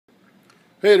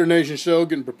HaterNation show,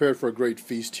 getting prepared for a great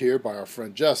feast here by our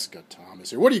friend Jessica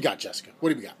Thomas here. What do you got, Jessica? What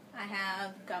do we got? I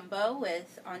have gumbo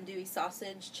with andouille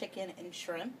sausage, chicken, and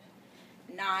shrimp.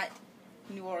 Not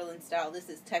New Orleans style. This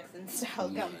is Texan style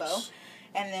gumbo.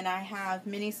 And then I have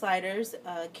mini sliders,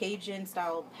 Cajun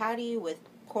style patty with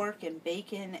pork and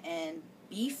bacon and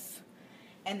beef.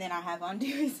 And then I have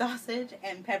andouille sausage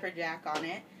and pepper jack on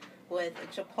it with a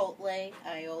chipotle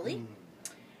aioli.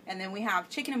 And then we have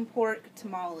chicken and pork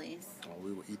tamales. Oh,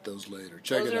 we will eat those later.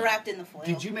 Check those it out. Those are wrapped in the foil.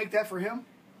 Did you make that for him?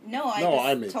 No,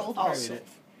 I made told that her.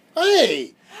 myself.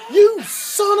 Hey, you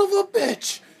son of a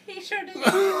bitch! He sure did.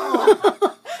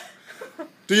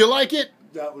 Do you like it?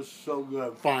 That was so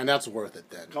good. Fine, that's worth it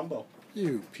then. Gumbo.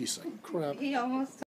 You piece of crap. He almost